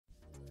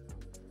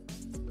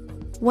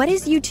What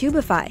is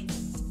youTubeify?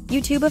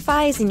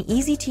 youTubeify is an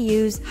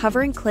easy-to-use,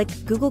 hover-and-click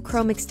Google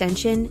Chrome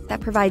extension that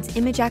provides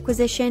image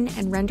acquisition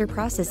and render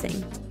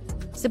processing.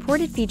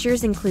 Supported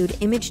features include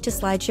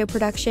image-to-slideshow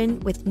production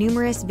with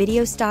numerous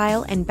video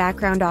style and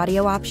background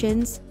audio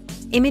options,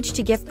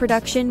 image-to-GIF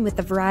production with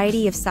a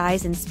variety of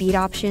size and speed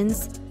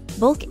options,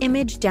 bulk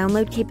image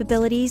download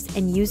capabilities,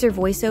 and user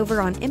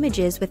voiceover on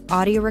images with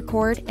audio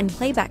record and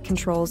playback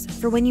controls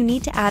for when you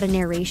need to add a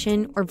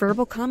narration or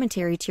verbal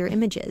commentary to your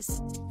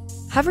images.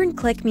 Hover and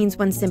click means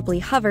one simply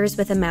hovers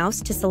with a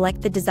mouse to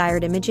select the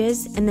desired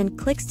images and then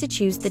clicks to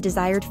choose the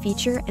desired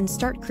feature and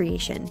start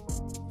creation.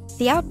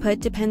 The output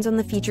depends on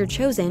the feature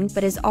chosen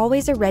but is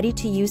always a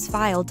ready-to-use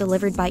file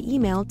delivered by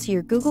email to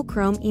your Google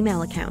Chrome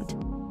email account.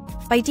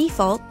 By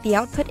default, the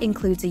output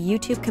includes a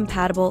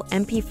YouTube-compatible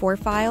MP4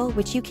 file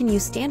which you can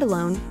use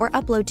standalone or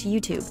upload to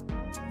YouTube.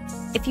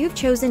 If you've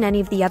chosen any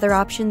of the other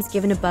options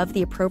given above,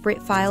 the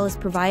appropriate file is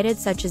provided,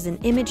 such as an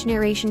image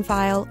narration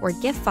file or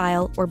GIF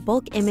file or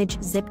bulk image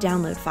zip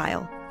download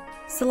file.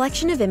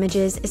 Selection of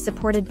images is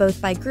supported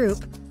both by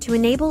group to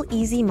enable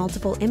easy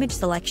multiple image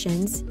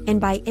selections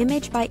and by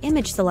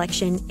image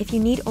selection if you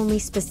need only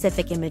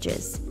specific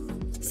images.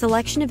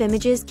 Selection of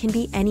images can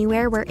be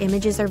anywhere where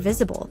images are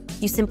visible.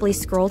 You simply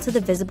scroll to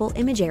the visible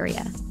image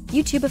area.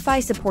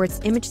 youTubeify supports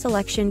image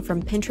selection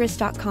from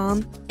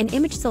Pinterest.com and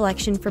image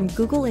selection from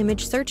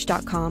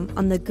GoogleImageSearch.com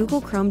on the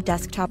Google Chrome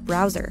desktop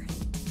browser.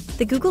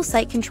 The Google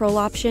Site Control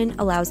option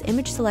allows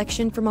image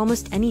selection from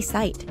almost any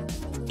site.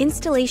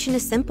 Installation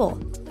is simple.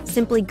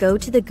 Simply go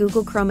to the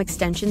Google Chrome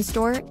extension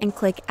store and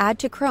click Add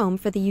to Chrome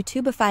for the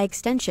youTubeify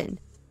extension.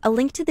 A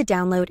link to the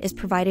download is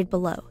provided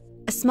below.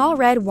 A small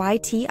red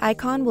YT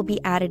icon will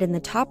be added in the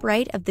top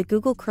right of the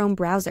Google Chrome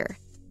browser.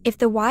 If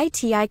the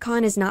YT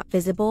icon is not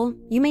visible,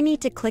 you may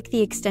need to click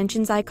the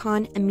extensions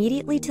icon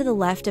immediately to the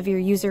left of your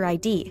user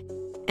ID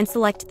and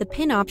select the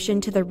pin option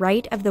to the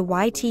right of the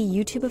YT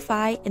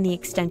youTubeify in the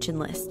extension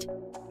list.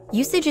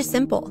 Usage is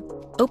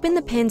simple. Open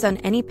the pins on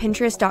any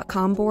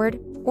Pinterest.com board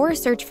or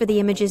search for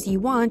the images you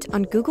want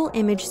on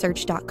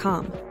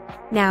GoogleImageSearch.com.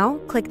 Now,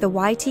 click the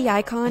YT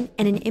icon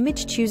and an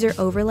image chooser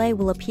overlay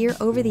will appear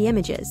over the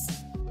images.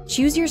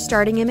 Choose your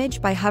starting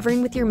image by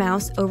hovering with your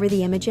mouse over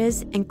the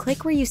images and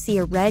click where you see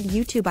a red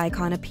YouTube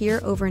icon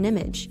appear over an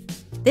image.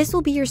 This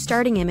will be your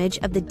starting image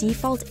of the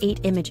default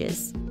 8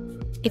 images.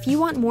 If you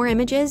want more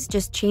images,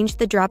 just change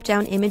the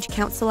drop-down image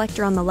count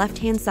selector on the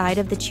left-hand side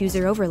of the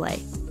chooser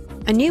overlay.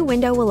 A new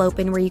window will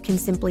open where you can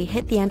simply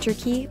hit the Enter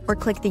key or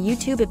click the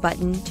YouTube It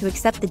button to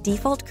accept the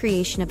default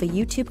creation of a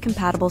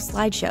YouTube-compatible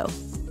slideshow.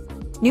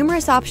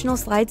 Numerous optional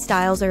slide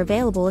styles are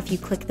available if you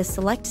click the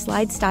Select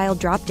Slide Style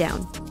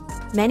drop-down.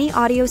 Many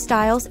audio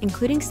styles,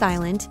 including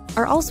silent,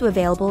 are also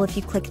available if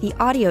you click the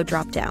Audio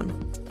drop-down.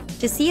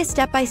 To see a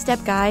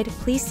step-by-step guide,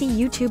 please see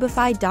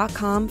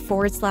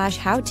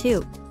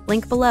youtubeify.com/how-to,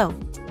 link below.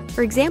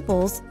 For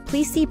examples,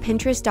 please see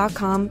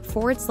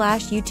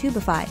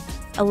pinterest.com/youtubeify.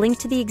 A link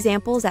to the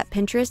examples at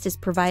Pinterest is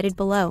provided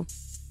below.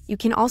 You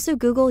can also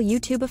Google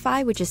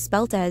youtubeify, which is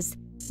spelt as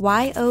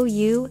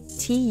YOUTUBEIFY.